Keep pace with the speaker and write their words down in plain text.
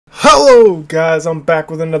Hello guys, I'm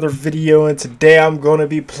back with another video, and today I'm going to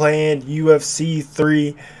be playing UFC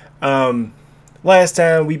 3. Last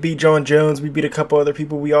time we beat John Jones, we beat a couple other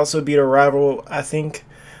people, we also beat a rival, I think.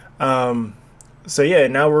 So yeah,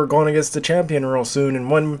 now we're going against the champion real soon in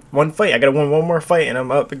one fight. I gotta win one more fight and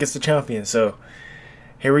I'm up against the champion, so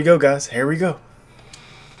here we go guys, here we go.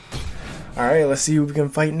 Alright, let's see who we can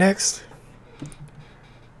fight next.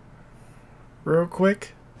 Real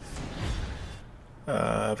quick.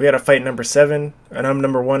 We got a fight number 7, and I'm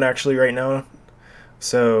number 1 actually right now,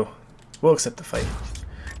 so we'll accept the fight.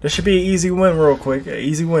 This should be an easy win real quick, an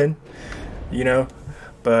easy win, you know,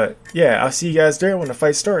 but yeah, I'll see you guys there when the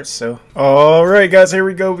fight starts. So alright guys, here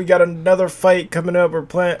we go. We got another fight coming up.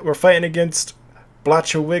 We're fighting against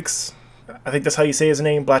Blachowicz. I think that's how you say his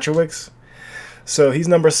name, Blachowicz. So he's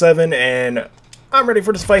number 7, and I'm ready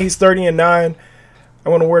for this fight. He's 30-9. I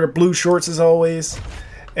want to wear the blue shorts as always.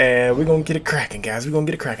 And we're going to get it cracking, guys. We're going to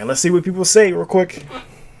get it cracking. Let's see what people say real quick.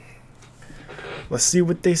 Let's see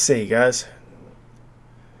what they say, guys.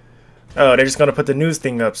 Oh, they're just going to put the news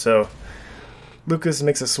thing up. So, Lucas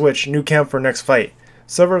makes a switch. New camp for next fight.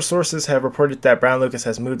 Several sources have reported that Brian Lucas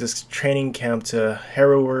has moved his training camp to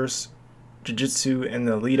Harrower's Jiu-Jitsu in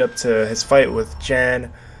the lead up to his fight with Jan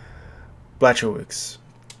Blachowicz.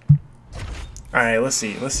 Alright, let's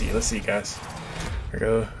see, guys. Here we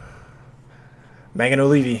go. Megan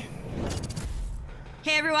O'Leary.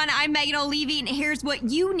 Hey everyone, I'm Megan O'Leary, and here's what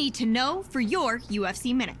you need to know for your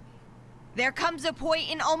UFC Minute. There comes a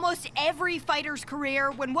point in almost every fighter's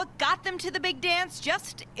career when what got them to the big dance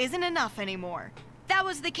just isn't enough anymore. That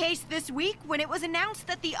was the case this week when it was announced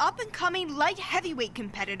that the up-and-coming light heavyweight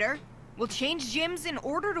competitor will change gyms in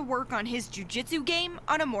order to work on his jiu-jitsu game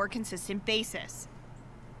on a more consistent basis.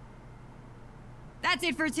 That's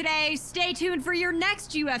it for today. Stay tuned for your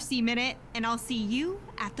next UFC Minute, and I'll see you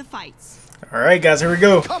at the fights. Alright guys, here we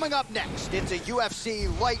go. Coming up next, it's a UFC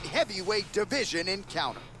light heavyweight division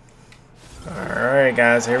encounter. Alright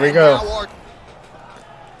guys, here we go.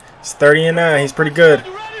 He's 30-9, he's pretty good.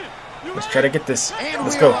 Let's try to get this.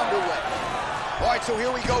 Let's go. Alright, so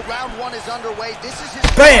here we go. Round 1 is underway. This is his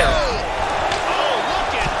BAM! Oh,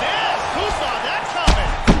 look at this! Who saw that coming?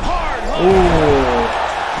 Hard. Ooh.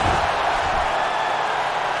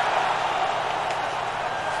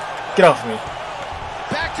 Get off me.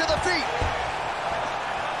 Back to the feet.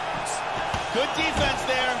 Good defense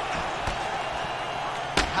there.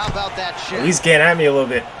 How about that shit? He's getting at me a little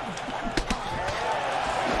bit.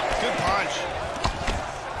 Good punch.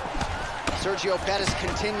 Sergio Pettis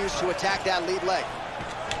continues to attack that lead leg.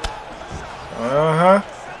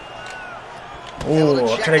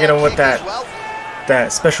 Ooh, can I get him with that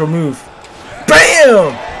that special move?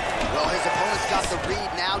 BAM! Well, his opponent's got the read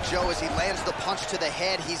now, Joe, as he lands the punch to the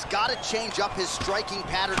head. He's got to change up his striking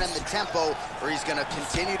pattern and the tempo, or he's going to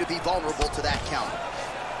continue to be vulnerable to that counter.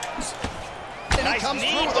 And he comes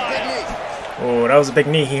through with a big knee. Oh, that was a big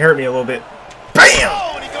knee. He hurt me a little bit. BAM!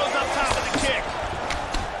 Oh, and he goes up top of the kick.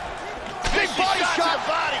 Big body shot.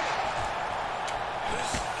 Body.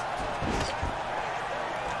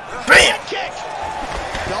 BAM! Kick.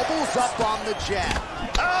 Doubles up on the jab.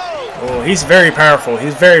 Oh, he's very powerful.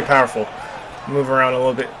 He's very powerful. Move around a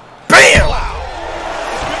little bit. BAM! Wow.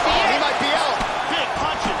 He might be out. Big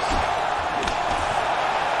punches.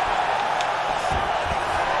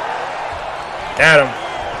 Got him.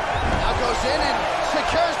 Now goes in and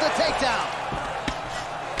secures the takedown.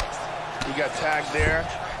 He got tagged there.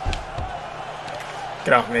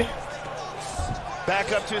 Get off me.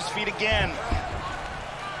 Back up to his feet again.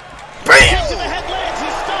 BAM! Kick to the headlands.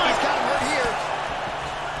 He's stunned. He's got him hurt here.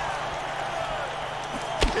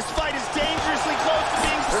 This fight is dangerously close to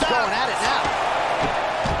being They're stopped. going at it now.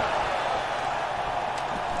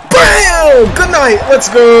 BAM! Good night. Let's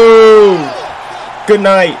go. Good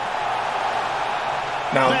night.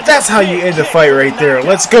 Now that's how you end the fight right there.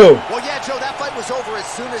 Let's go. Well, yeah, Joe, that fight was over as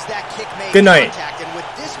soon as that kick made Good night. contact. And with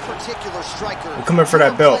this particular striker, We're coming for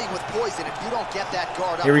that belt. playing with poison. If you don't get that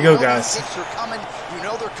guard up, Here we you go, know guys. these kicks are coming. You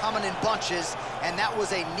know they're coming in bunches, and that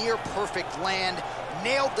was a near perfect land.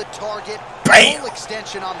 Nailed the target. BAM! Full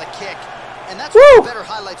extension on the kick, and that's Woo! one of the better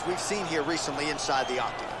highlights we've seen here recently inside the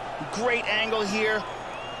octagon. Great angle here.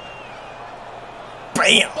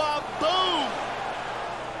 BAM! Boom!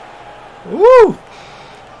 Woo!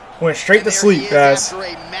 Went straight And to there sleep, he is guys. after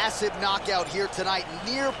a massive knockout here tonight,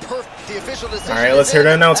 near perfect. The official decision. All right, let's hear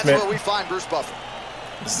the announcement. That's where we find Bruce Buffer.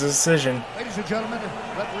 This is a decision. Ladies and gentlemen,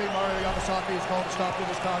 referee Mario Yamasaki is called to stop to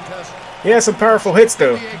this contest. He has some powerful hits,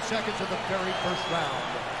 though. 38 seconds of the very first round.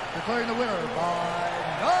 Declaring the winner by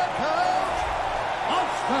knockout.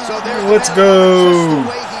 So there's Let's the go. just the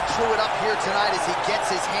way he drew it up here tonight as he gets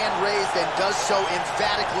his hand raised and does so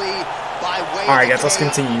emphatically by way of All right, guys, let's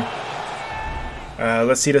continue.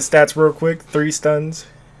 Let's see the stats real quick. 3 stuns.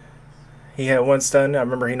 He had 1 stun. I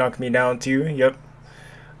remember he knocked me down too. Yep.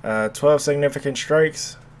 12 significant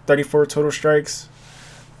strikes. 34 total strikes.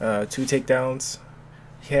 2 takedowns.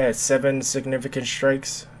 He had 7 significant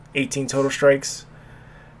strikes. 18 total strikes.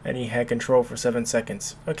 And he had control for 7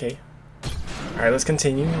 seconds. Okay. All right, let's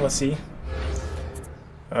continue. Let's see.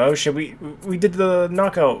 Oh shit, we did the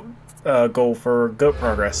knockout goal for GOAT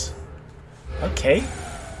progress. Okay.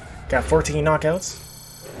 Got 14 knockouts.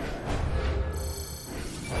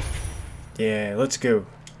 Yeah, let's go.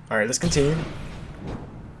 Alright, let's continue.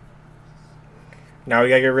 Now we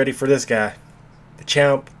gotta get ready for this guy. The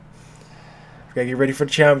champ. We gotta get ready for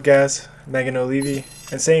the champ, guys. Megan O'Leary.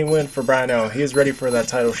 And same win for Brian. He is ready for that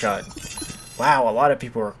title shot. Wow, a lot of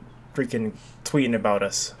people are freaking tweeting about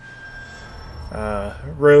us.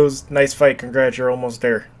 Rose, nice fight. Congrats, you're almost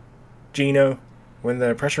there. Gino, when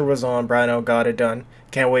the pressure was on, Brian got it done.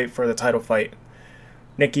 Can't wait for the title fight.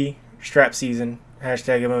 Nikki, strap season.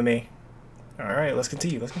 Hashtag MMA. Alright, let's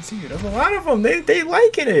continue. Let's continue. There's a lot of them. They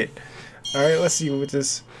liking it. Alright, let's see what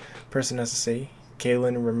this person has to say.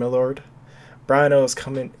 Kaylin Remillard. Brian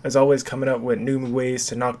is always coming up with new ways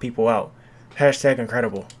to knock people out. Hashtag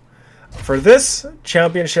incredible. For this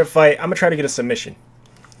championship fight, I'm going to try to get a submission.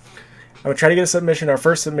 I'm going to try to get a submission, our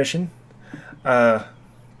first submission. Make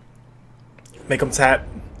them tap.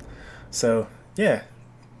 So, yeah.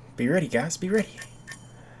 Be ready, guys. Be ready.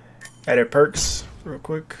 Edit perks real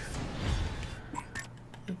quick.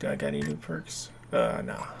 Do I got any new perks?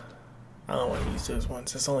 No. I don't want to use those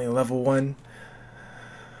ones. It's only level 1.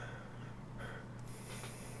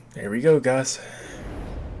 There we go, guys.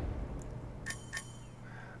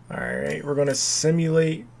 Alright, we're going to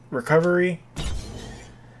simulate recovery.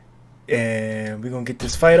 And we're going to get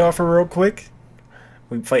this fight offer real quick.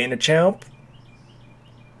 We're fighting a champ.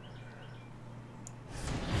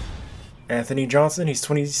 Anthony Johnson, he's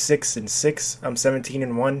 26-6. I'm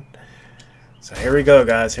 17-1. So here we go,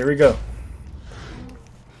 guys. Here we go.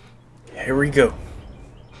 Here we go.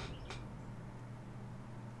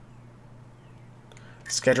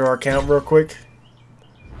 Schedule our count real quick.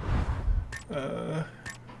 I'm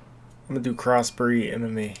gonna do crossbreed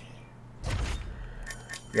MMA.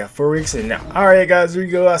 We got 4 weeks in now. Alright guys, here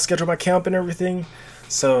you go. I scheduled my camp and everything.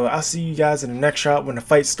 So I'll see you guys in the next shot when the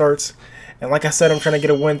fight starts. And like I said, I'm trying to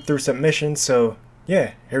get a win through submission. So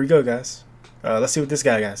yeah, here we go, guys. Let's see what this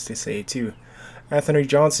guy has to say too. Anthony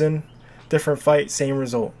Johnson, different fight, same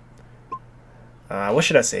result. What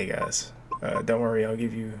should I say, guys? Don't worry, I'll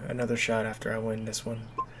give you another shot after I win this one.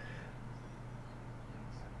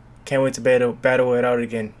 Can't wait to battle it out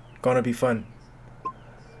again. Gonna be fun.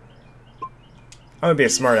 I'm gonna be a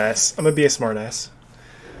smartass. I'm gonna be a smartass.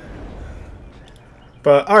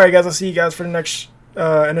 But alright guys, I'll see you guys for the next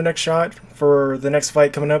in the next shot for the next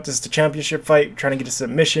fight coming up. This is the championship fight, trying to get a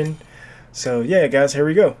submission. So yeah guys, here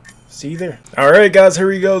we go. See you there. Alright guys, here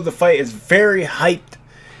we go. The fight is very hyped.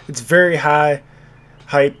 It's very hyped.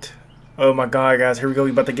 Oh my god guys, here we go.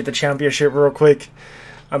 We about to get the championship real quick.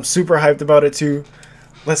 I'm super hyped about it too.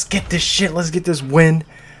 Let's get this shit. Let's get this win.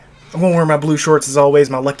 I'm gonna wear my blue shorts as always,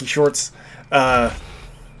 my lucky shorts. But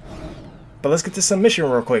let's get this submission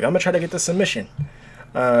real quick. I'm gonna try to get the submission.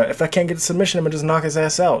 If I can't get the submission, I'm gonna just knock his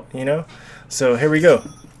ass out, you know? So here we go.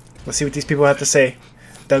 Let's see what these people have to say.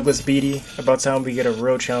 Douglas Beatty, about time we get a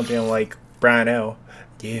real champion like Brian L.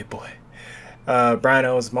 Yeah, boy. Brian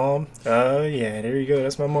L's mom. Yeah, there you go.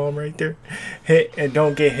 That's my mom right there. Hit and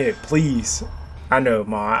don't get hit, please. I know,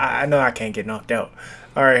 Mom. I know I can't get knocked out.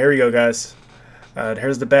 Alright, here we go, guys.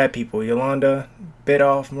 Here's the bad people. Yolanda bit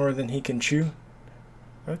off more than he can chew.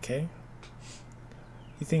 Okay.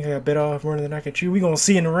 You think I bit off more than I can chew? We gonna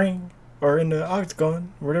see in the ring. Or in the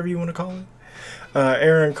octagon. Whatever you want to call it.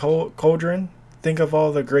 Aaron Coldren. Think of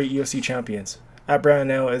all the great UFC champions. Brian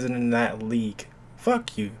now isn't in that league.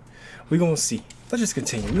 Fuck you. We gonna see. Let's just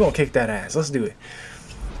continue. We gonna kick that ass. Let's do it.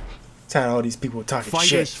 Tired of all these people talking shit.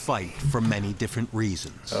 Fighters fight for many different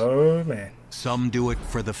reasons. Oh man. Some do it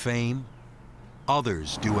for the fame.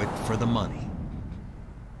 Others do it for the money.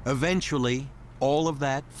 Eventually, all of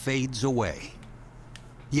that fades away.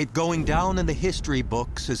 Yet going down in the history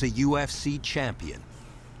books as a UFC champion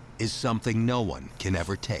is something no one can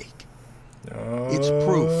ever take. It's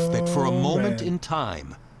proof that for a moment in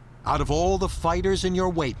time, out of all the fighters in your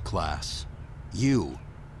weight class, you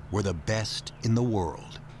were the best in the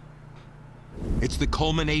world. It's the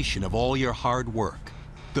culmination of all your hard work,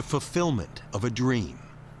 the fulfillment of a dream.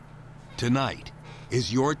 Tonight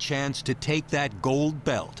is your chance to take that gold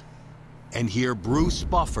belt and hear Bruce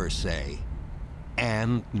Buffer say,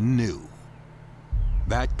 "And new."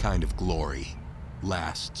 That kind of glory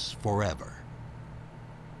lasts forever.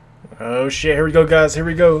 Oh shit, here we go, guys. Here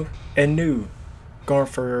we go. And new. Going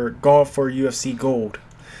for UFC gold.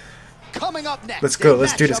 Coming up next, Let's go.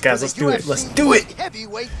 Let's do this, guys. Let's do it. Let's do it.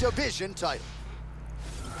 Heavyweight division title.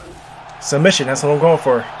 Submission. That's what I'm going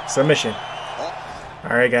for. Submission.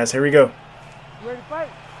 All right, guys. Here we go. You ready to fight?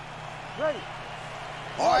 Ready.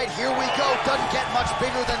 All right, here we go. Doesn't get much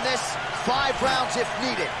bigger than this. 5 rounds if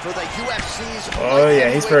needed for the UFC's Oh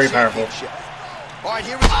yeah, he's very powerful. All right,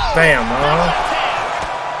 here we go. Bam,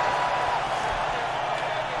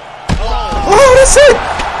 Oh, that's it.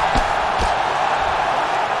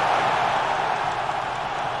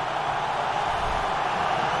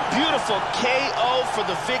 Beautiful KO for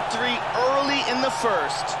the victory early in the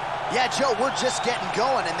first. Yeah, Joe, we're just getting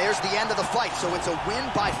going, and there's the end of the fight. So it's a win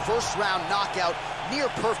by first-round knockout. Near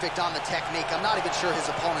perfect on the technique. I'm not even sure his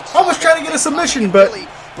opponent's... I was trying to get a submission, but...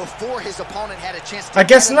 before his opponent had a chance to I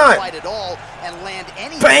guess not. fight at all and land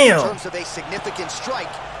anything Bam! in terms of a significant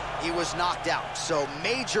strike, he was knocked out. So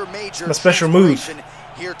major a special move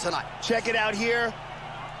here tonight. Check it out here.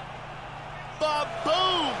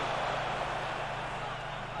 Ba-boom!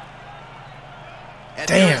 And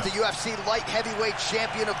damn. there's the UFC light heavyweight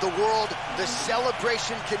champion of the world. The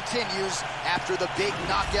celebration continues after the big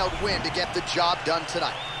knockout win to get the job done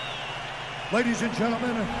tonight. Ladies and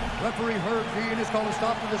gentlemen, referee Herb Dean has called a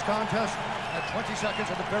stop to this contest at 20 seconds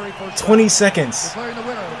of the very first 20 round, seconds. declaring the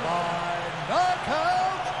winner by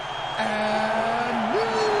knockout and new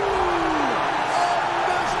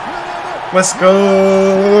undisputed Let's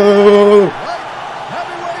go. light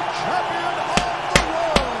heavyweight champion of the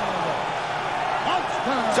world.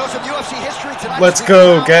 So some UFC history tonight. Let's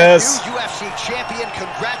go, guys. New UFC champion.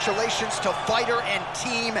 Congratulations to fighter and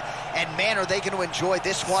team. And man, are they going to enjoy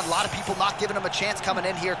this one. A lot of people not giving them a chance coming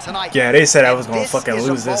in here tonight. Yeah, they said I was going to fucking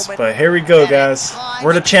lose this, but here we go, guys.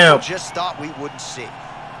 We're the champ. Just thought we wouldn't see.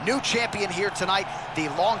 New champion here tonight. The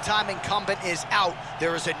longtime incumbent is out.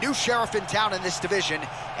 There is a new sheriff in town in this division,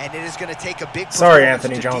 and it is going to take a big Sorry, performance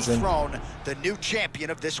Anthony to Johnson. dethrone the new champion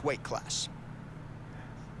of this weight class.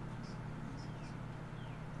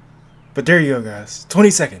 But there you go, guys. 20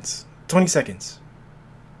 seconds. 20 seconds.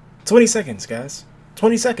 20 seconds, guys.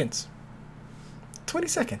 20 seconds. 20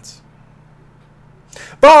 seconds.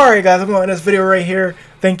 But alright, guys, I'm going to end this video right here.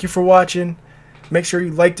 Thank you for watching. Make sure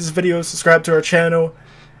you like this video, subscribe to our channel,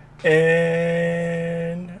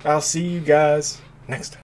 and I'll see you guys next time.